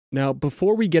Now,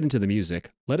 before we get into the music,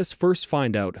 let us first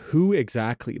find out who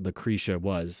exactly Lucretia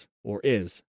was, or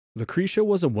is. Lucretia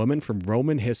was a woman from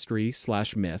Roman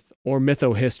history/myth, or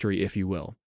mytho-history if you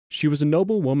will. She was a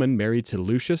noble woman married to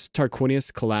Lucius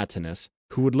Tarquinius Collatinus,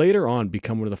 who would later on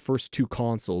become one of the first two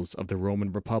consuls of the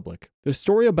Roman Republic. The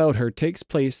story about her takes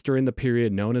place during the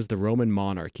period known as the Roman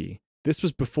monarchy. This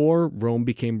was before Rome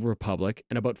became a republic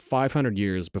and about 500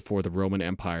 years before the Roman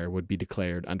Empire would be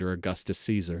declared under Augustus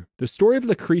Caesar. The story of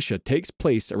Lucretia takes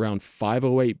place around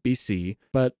 508 BC,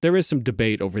 but there is some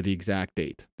debate over the exact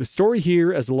date. The story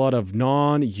here has a lot of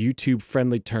non-YouTube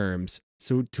friendly terms,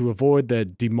 so to avoid the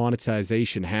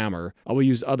demonetization hammer, I will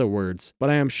use other words,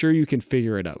 but I am sure you can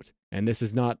figure it out. And this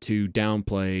is not to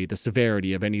downplay the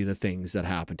severity of any of the things that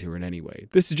happened to her in any way.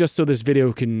 This is just so this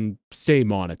video can stay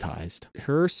monetized.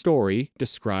 Her story,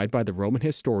 described by the Roman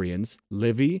historians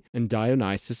Livy and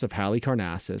Dionysius of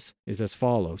Halicarnassus, is as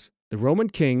follows. The Roman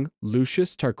king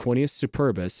Lucius Tarquinius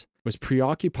Superbus was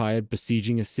preoccupied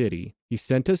besieging a city. He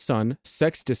sent his son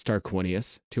Sextus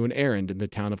Tarquinius to an errand in the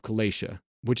town of Galatia,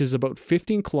 which is about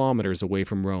 15 kilometers away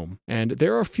from Rome. And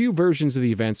there are a few versions of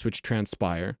the events which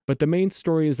transpire, but the main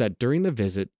story is that during the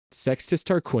visit, Sextus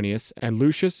Tarquinius and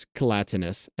Lucius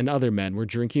Collatinus and other men were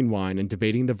drinking wine and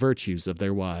debating the virtues of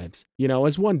their wives. You know,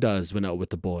 as one does when out with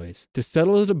the boys. To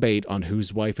settle the debate on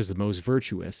whose wife is the most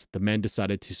virtuous, the men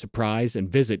decided to surprise and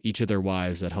visit each of their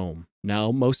wives at home.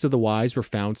 Now, most of the wives were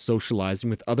found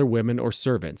socializing with other women or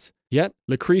servants. Yet,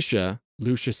 Lucretia,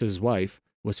 Lucius's wife,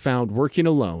 was found working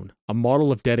alone, a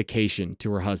model of dedication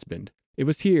to her husband. It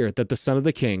was here that the son of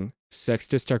the king,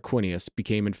 Sextus Tarquinius,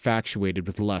 became infatuated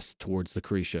with lust towards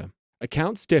Lucretia.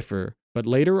 Accounts differ, but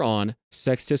later on,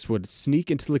 Sextus would sneak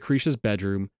into Lucretia's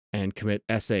bedroom and commit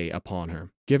SA upon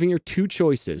her, giving her two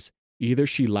choices. Either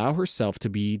she allow herself to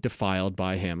be defiled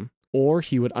by him, or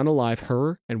he would unalive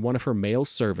her and one of her male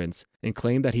servants and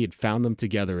claim that he had found them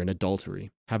together in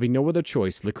adultery. Having no other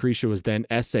choice, Lucretia was then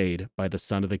SA'd by the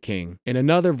son of the king. In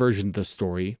another version of the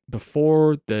story,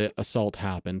 before the assault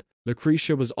happened,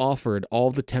 Lucretia was offered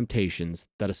all the temptations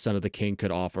that a son of the king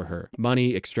could offer her.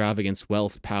 Money, extravagance,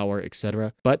 wealth, power,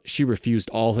 etc. But she refused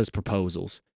all his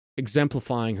proposals,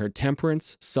 exemplifying her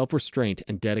temperance, self-restraint,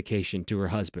 and dedication to her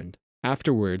husband.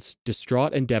 Afterwards,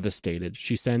 distraught and devastated,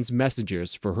 she sends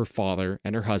messengers for her father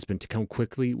and her husband to come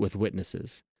quickly with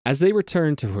witnesses. As they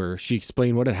returned to her, she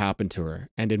explained what had happened to her,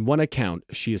 and in one account,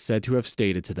 she is said to have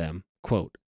stated to them,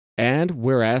 quote, "And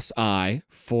whereas I,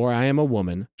 for I am a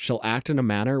woman, shall act in a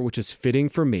manner which is fitting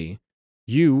for me,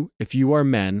 you, if you are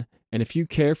men, and if you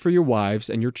care for your wives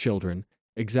and your children,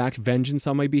 exact vengeance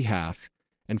on my behalf,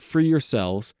 and free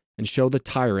yourselves, and show the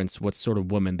tyrants what sort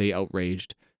of woman they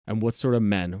outraged, and what sort of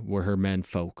men were her men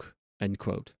folk," end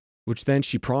quote. Which then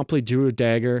she promptly drew a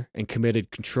dagger and committed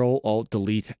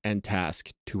Control-Alt-Delete and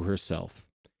task to herself.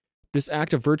 This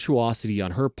act of virtuosity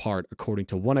on her part, according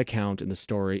to one account in the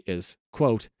story, is,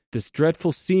 quote, "This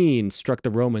dreadful scene struck the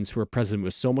Romans who were present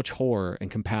with so much horror and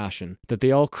compassion that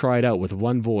they all cried out with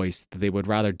one voice that they would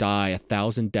rather die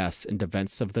 1,000 deaths in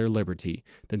defense of their liberty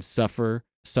than suffer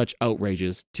such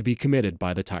outrages to be committed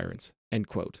by the tyrants," end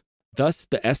quote. Thus,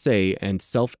 the essay and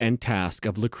self-end task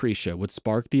of Lucretia would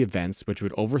spark the events which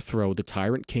would overthrow the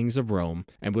tyrant kings of Rome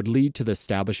and would lead to the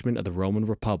establishment of the Roman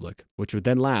Republic, which would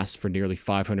then last for nearly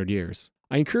 500 years.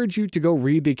 I encourage you to go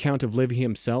read the account of Livy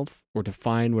himself, or to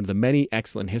find one of the many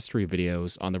excellent history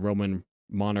videos on the Roman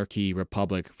monarchy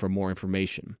republic for more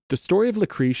information. The story of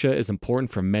Lucretia is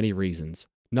important for many reasons,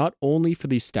 not only for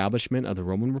the establishment of the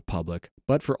Roman Republic,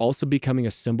 but for also becoming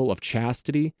a symbol of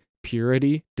chastity,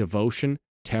 purity, devotion,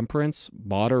 temperance,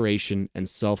 moderation, and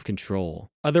self-control.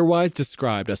 Otherwise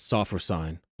described as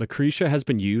sophrosyne, Lucretia has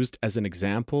been used as an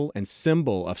example and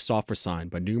symbol of sophrosyne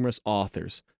by numerous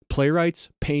authors, playwrights,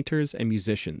 painters, and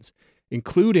musicians,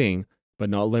 including,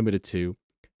 but not limited to,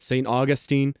 St.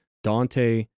 Augustine,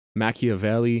 Dante,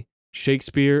 Machiavelli,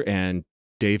 Shakespeare, and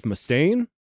Dave Mustaine?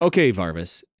 Okay,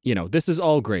 Varvis, you know, this is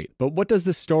all great, but what does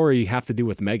this story have to do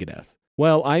with Megadeth?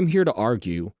 Well, I'm here to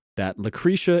argue that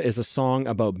Lucretia is a song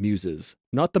about muses,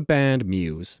 not the band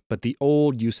Muse, but the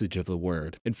old usage of the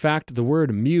word. In fact, the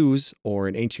word muse, or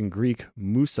in ancient Greek,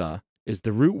 musa, is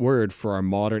the root word for our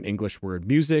modern English word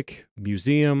music,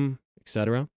 museum,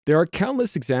 etc. There are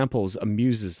countless examples of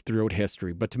muses throughout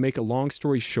history, but to make a long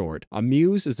story short, a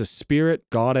muse is a spirit,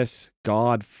 goddess,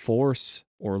 god, force,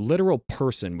 or literal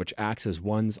person which acts as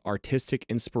one's artistic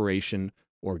inspiration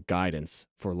or guidance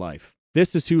for life.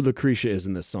 This is who Lucretia is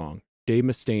in this song. Dave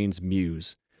Mustaine's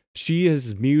muse. She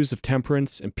is muse of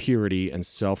temperance and purity and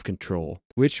self-control,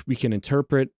 which we can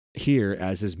interpret here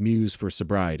as his muse for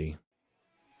sobriety.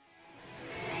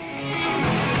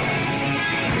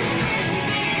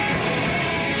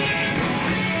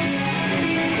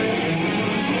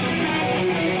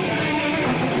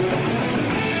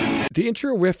 The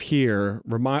intro riff here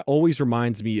always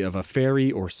reminds me of a fairy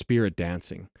or spirit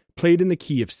dancing. Played in the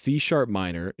key of C sharp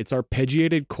minor, its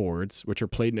arpeggiated chords, which are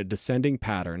played in a descending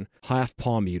pattern, half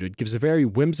palm muted, gives a very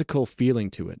whimsical feeling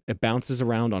to it. It bounces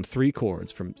around on 3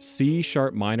 chords, from C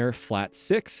sharp minor flat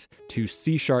 6 to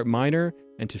C sharp minor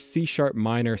and to C sharp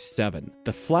minor 7.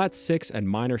 The flat 6 and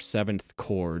minor 7th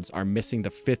chords are missing the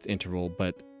 5th interval,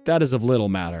 but that is of little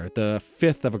matter. The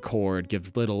 5th of a chord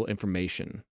gives little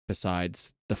information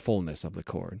besides the fullness of the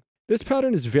chord. This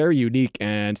pattern is very unique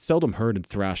and seldom heard in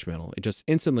thrash metal. It just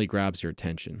instantly grabs your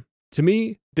attention. To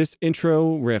me, this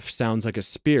intro riff sounds like a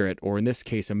spirit, or in this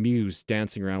case, a muse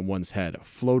dancing around one's head,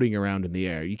 floating around in the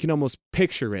air. You can almost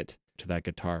picture it to that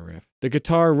guitar riff. The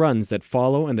guitar runs that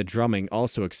follow and the drumming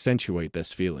also accentuate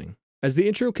this feeling. As the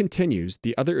intro continues,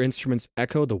 the other instruments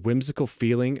echo the whimsical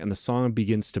feeling and the song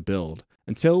begins to build,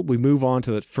 until we move on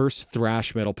to the first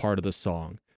thrash metal part of the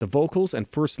song. The vocals and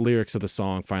first lyrics of the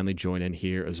song finally join in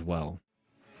here as well.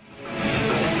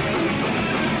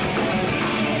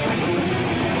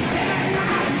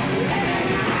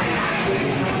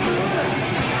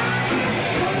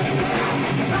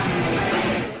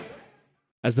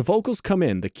 As the vocals come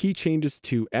in, the key changes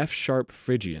to F sharp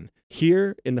Phrygian.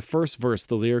 Here, in the first verse,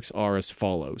 the lyrics are as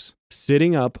follows.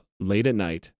 Sitting up late at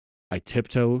night, I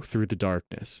tiptoe through the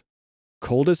darkness.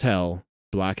 Cold as hell,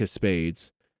 black as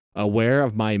spades, aware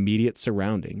of my immediate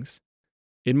surroundings.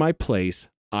 In my place,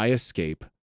 I escape,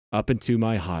 up into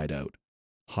my hideout.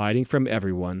 Hiding from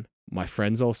everyone, my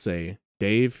friends all say,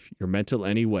 Dave, you're mental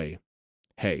anyway.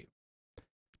 Hey.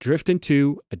 Drift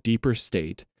into a deeper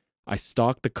state. I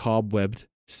stalk the cobwebbed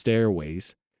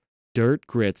stairways. Dirt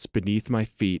grits beneath my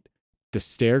feet. The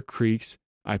stair creaks.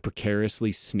 I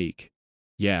precariously sneak.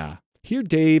 Yeah. Here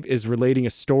Dave is relating a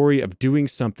story of doing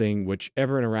something which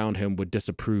everyone around him would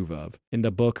disapprove of. In the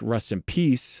book Rest in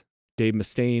Peace, Dave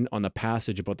Mustaine, on the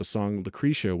passage about the song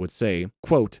Lucretia, would say,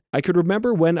 quote, I could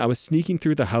remember when I was sneaking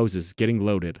through the houses, getting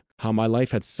loaded, how my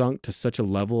life had sunk to such a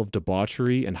level of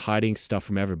debauchery and hiding stuff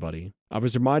from everybody. I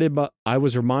was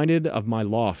reminded of my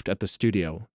loft at the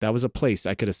studio. That was a place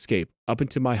I could escape, up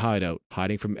into my hideout,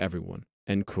 hiding from everyone.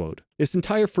 End quote. This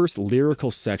entire first lyrical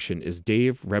section is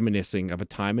Dave reminiscing of a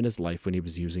time in his life when he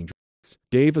was using drugs.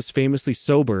 Dave was famously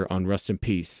sober on Rest in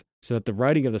Peace, so that the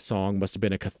writing of the song must have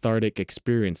been a cathartic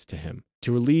experience to him,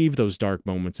 to relieve those dark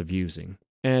moments of using.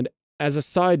 And as a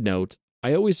side note,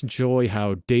 I always enjoy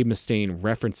how Dave Mustaine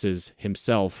references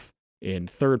himself in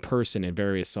third person in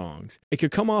various songs. It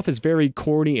could come off as very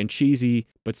corny and cheesy,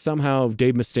 but somehow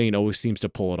Dave Mustaine always seems to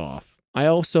pull it off. I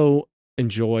also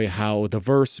enjoy how the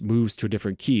verse moves to a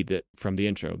different key from the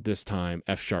intro, this time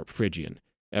F sharp Phrygian.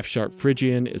 F sharp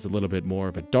Phrygian is a little bit more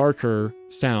of a darker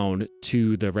sound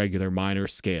to the regular minor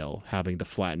scale, having the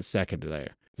flattened second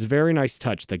there. It's a very nice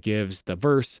touch that gives the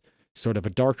verse sort of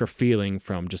a darker feeling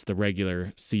from just the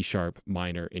regular C sharp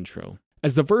minor intro.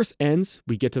 As the verse ends,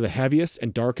 we get to the heaviest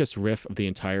and darkest riff of the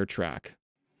entire track.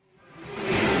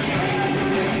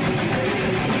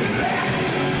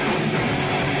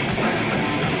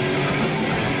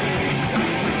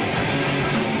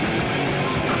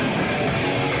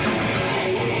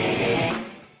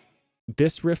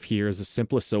 This riff here is the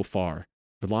simplest so far,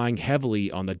 relying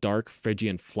heavily on the dark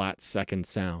Phrygian flat second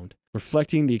sound,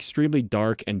 reflecting the extremely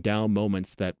dark and down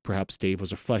moments that perhaps Dave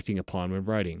was reflecting upon when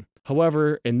writing.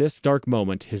 However, in this dark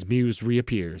moment, his muse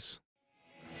reappears.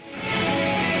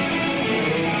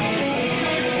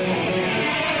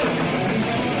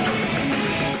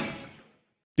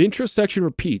 The intro section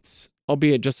repeats,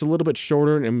 albeit just a little bit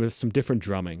shorter and with some different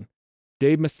drumming.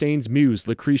 Dave Mustaine's muse,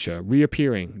 Lucretia,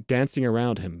 reappearing, dancing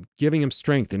around him, giving him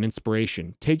strength and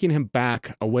inspiration, taking him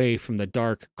back away from the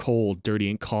dark, cold, dirty,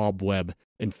 and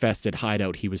cobweb-infested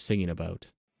hideout he was singing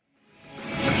about.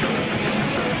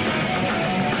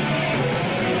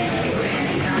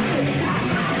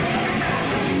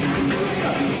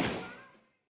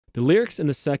 The lyrics in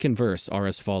the second verse are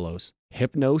as follows.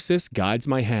 Hypnosis guides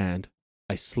my hand.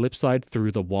 I slip-slide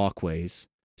through the walkways.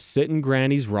 Sit in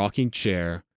Granny's rocking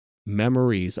chair.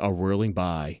 Memories are whirling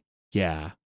by.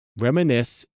 Yeah.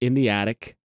 Reminisce in the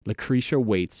attic. Lucretia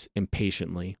waits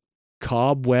impatiently.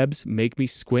 Cobwebs make me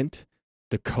squint.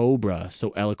 The cobra so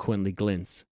eloquently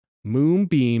glints.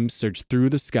 Moonbeams surge through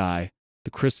the sky. The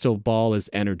crystal ball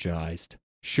is energized.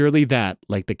 Surely that,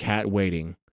 like the cat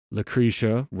waiting.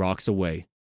 Lucretia rocks away.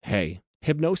 Hey.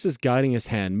 Hypnosis guiding his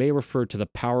hand may refer to the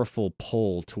powerful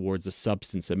pull towards a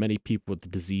substance that many people with the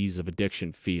disease of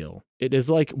addiction feel. It is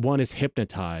like one is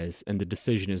hypnotized and the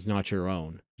decision is not your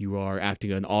own. You are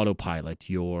acting on autopilot.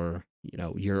 Your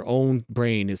own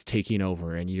brain is taking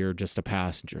over and you're just a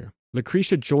passenger.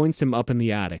 Lucretia joins him up in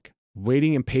the attic.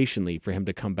 waiting impatiently for him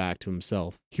to come back to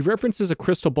himself. He references a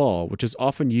crystal ball, which is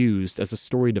often used as a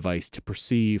story device to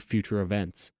perceive future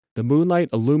events. The moonlight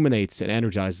illuminates and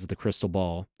energizes the crystal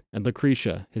ball, and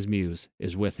Lucretia, his muse,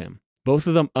 is with him. Both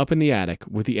of them up in the attic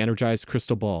with the energized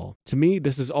crystal ball. To me,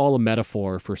 this is all a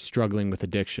metaphor for struggling with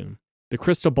addiction. The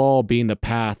crystal ball being the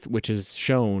path which is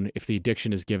shown if the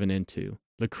addiction is given into.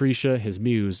 Lucretia, his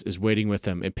muse, is waiting with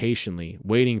him impatiently,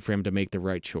 waiting for him to make the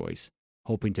right choice,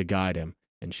 hoping to guide him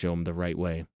and show him the right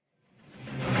way.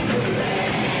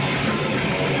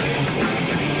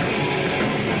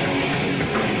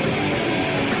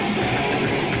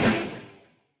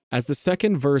 As the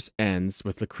second verse ends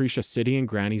with Lucretia sitting in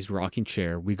Granny's rocking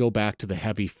chair, we go back to the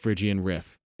heavy Phrygian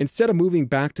riff. Instead of moving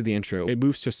back to the intro, it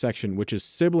moves to a section which is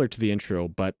similar to the intro,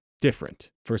 but different.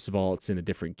 First of all, it's in a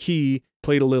different key,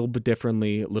 played a little bit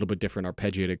differently, a little bit different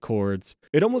arpeggiated chords.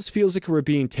 It almost feels like we're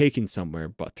being taken somewhere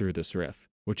but through this riff,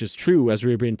 which is true as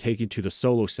we're being taken to the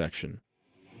solo section.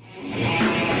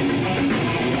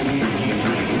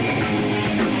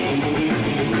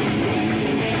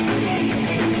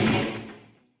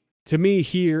 To me,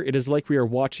 here, it is like we are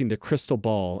watching the crystal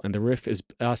ball, and the riff is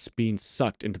us being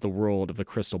sucked into the world of the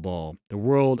crystal ball, the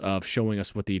world of showing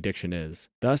us what the addiction is.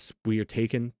 Thus, we are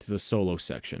taken to the solo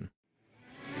section.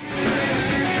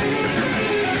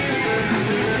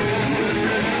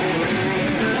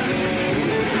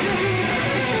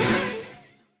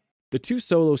 The two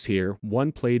solos here,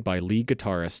 one played by lead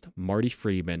guitarist Marty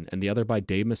Friedman and the other by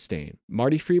Dave Mustaine.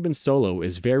 Marty Friedman's solo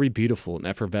is very beautiful and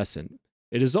effervescent.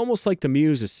 It is almost like the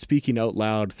muse is speaking out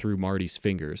loud through Marty's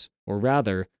fingers, or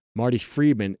rather, Marty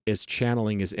Friedman is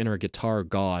channeling his inner guitar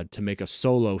god to make a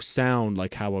solo sound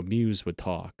like how a muse would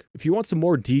talk. If you want some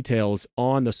more details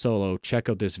on the solo, check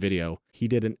out this video. He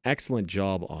did an excellent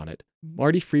job on it.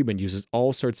 Marty Friedman uses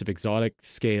all sorts of exotic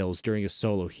scales during his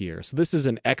solo here, so this is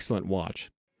an excellent watch.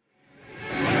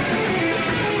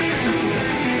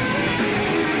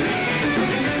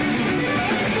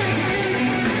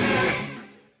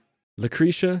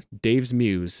 Lucretia, Dave's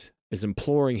muse, is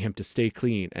imploring him to stay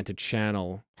clean and to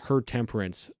channel her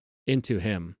temperance into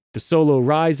him. The solo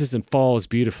rises and falls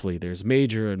beautifully. There's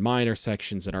major and minor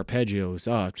sections and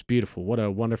arpeggios. Ah, it's beautiful. What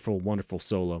a wonderful, wonderful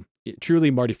solo.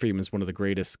 Truly, Marty Friedman's one of the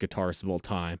greatest guitarists of all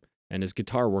time, and his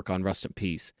guitar work on Rest in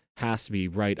Peace has to be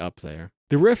right up there.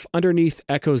 The riff underneath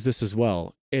echoes this as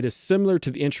well. It is similar to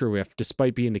the intro riff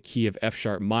despite being the key of F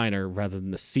sharp minor rather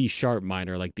than the C sharp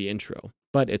minor like the intro.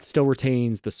 But it still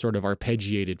retains the sort of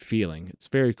arpeggiated feeling. It's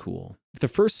very cool. If the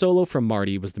first solo from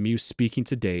Marty was the muse speaking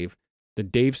to Dave, then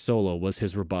Dave's solo was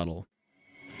his rebuttal.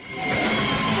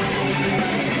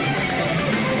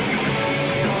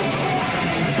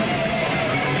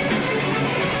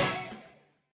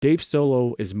 Dave's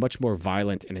solo is much more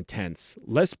violent and intense,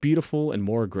 less beautiful and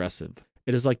more aggressive.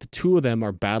 It is like the two of them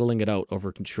are battling it out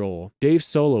over control. Dave's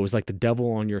solo is like the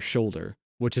devil on your shoulder,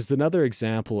 which is another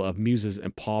example of muses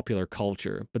in popular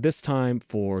culture, but this time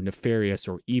for nefarious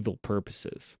or evil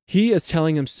purposes. He is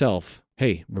telling himself,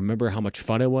 hey, remember how much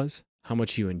fun it was? How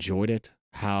much you enjoyed it?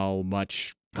 How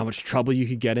much trouble you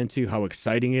could get into? How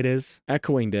exciting it is?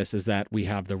 Echoing this is that we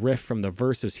have the riff from the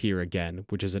verses here again,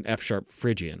 which is an F sharp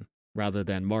Phrygian, rather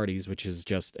than Marty's, which is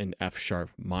just an F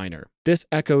sharp minor. This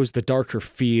echoes the darker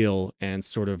feel and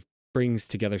sort of brings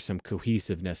together some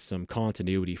cohesiveness, some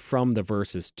continuity from the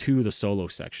verses to the solo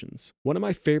sections. One of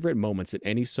my favorite moments in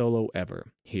any solo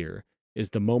ever here is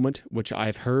the moment which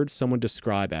I've heard someone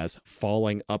describe as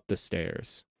falling up the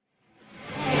stairs.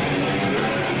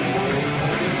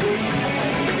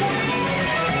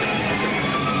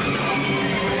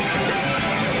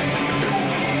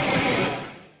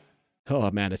 Oh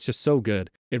man, it's just so good.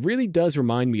 It really does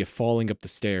remind me of falling up the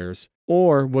stairs,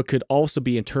 or what could also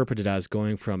be interpreted as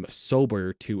going from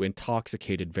sober to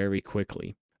intoxicated very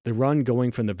quickly. The run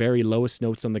going from the very lowest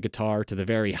notes on the guitar to the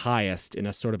very highest in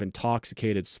a sort of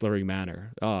intoxicated, slurring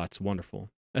manner. Ah, it's wonderful.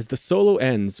 As the solo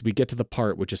ends, we get to the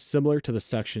part which is similar to the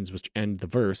sections which end the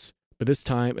verse, but this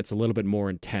time it's a little bit more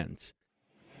intense.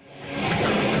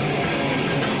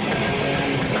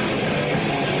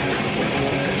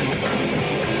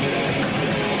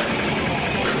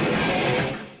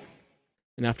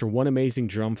 And after one amazing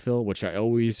drum fill, which I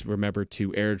always remember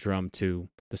to air drum to,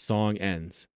 the song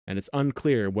ends, and it's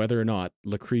unclear whether or not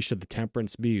Lucretia the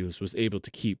Temperance Muse was able to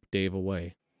keep Dave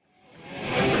away.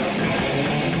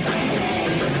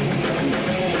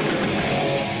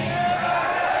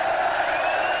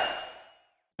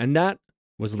 And that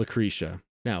was Lucretia.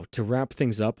 Now, to wrap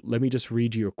things up, let me just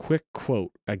read you a quick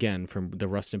quote again from the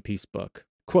Rest in Peace book.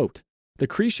 Quote,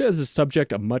 Lucretia is the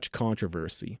subject of much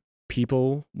controversy.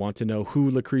 People want to know who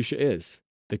Lucretia is.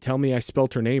 They tell me I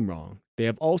spelt her name wrong. They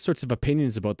have all sorts of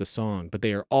opinions about the song, but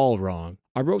they are all wrong.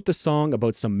 I wrote the song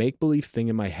about some make-believe thing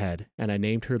in my head, and I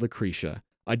named her Lucretia.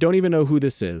 I don't even know who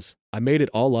this is. I made it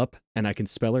all up, and I can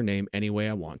spell her name any way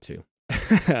I want to.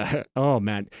 Oh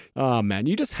man,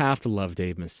 you just have to love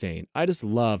Dave Mustaine. I just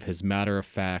love his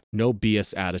matter-of-fact, no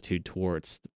BS attitude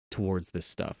towards this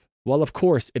stuff. Well, of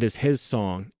course, it is his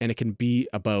song, and it can be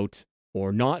about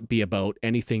or not be about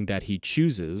anything that he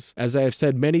chooses. As I have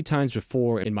said many times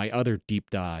before in my other deep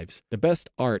dives, the best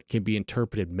art can be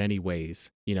interpreted many ways.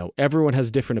 You know, everyone has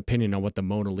a different opinion on what the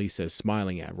Mona Lisa is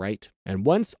smiling at, right? And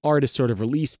once art is sort of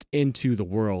released into the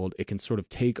world, it can sort of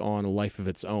take on a life of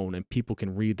its own, and people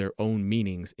can read their own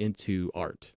meanings into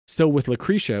art. So with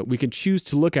Lucretia, we can choose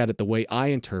to look at it the way I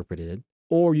interpreted it,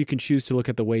 or you can choose to look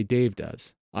at the way Dave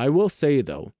does. I will say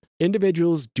though,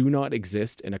 individuals do not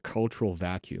exist in a cultural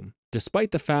vacuum.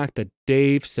 Despite the fact that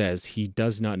Dave says he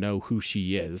does not know who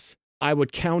she is, I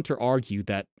would counter-argue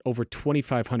that over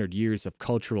 2,500 years of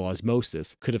cultural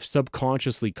osmosis could have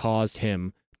subconsciously caused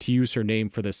him to use her name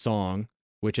for the song,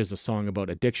 which is a song about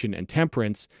addiction and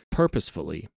temperance,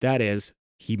 purposefully. That is,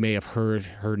 he may have heard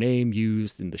her name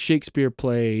used in the Shakespeare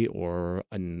play or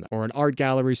an art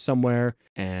gallery somewhere,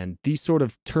 and these sort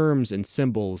of terms and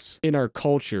symbols in our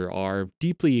culture are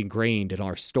deeply ingrained in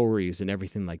our stories and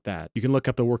everything like that. You can look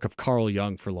up the work of Carl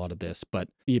Jung for a lot of this, but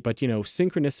you know,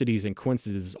 synchronicities and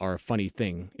coincidences are a funny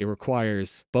thing. It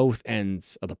requires both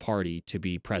ends of the party to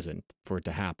be present for it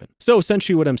to happen. So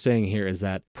essentially what I'm saying here is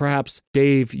that perhaps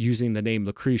Dave using the name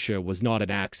Lucretia was not an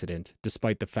accident,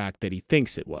 despite the fact that he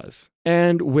thinks it was.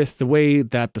 And with the way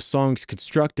that the song's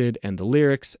constructed and the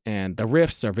lyrics and the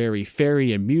riffs are very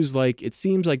fairy and muse-like, it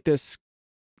seems like this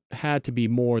had to be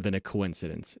more than a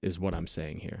coincidence, is what I'm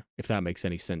saying here, if that makes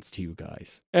any sense to you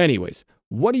guys. Anyways,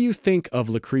 what do you think of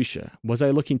Lucretia? Was I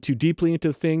looking too deeply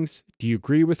into things? Do you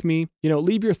agree with me? You know,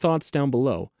 leave your thoughts down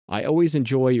below. I always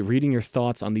enjoy reading your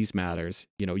thoughts on these matters.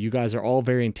 You know, you guys are all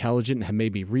very intelligent and have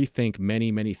made me rethink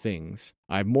many, many things.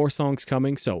 I have more songs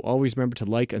coming, so always remember to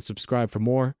like and subscribe for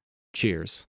more. Cheers.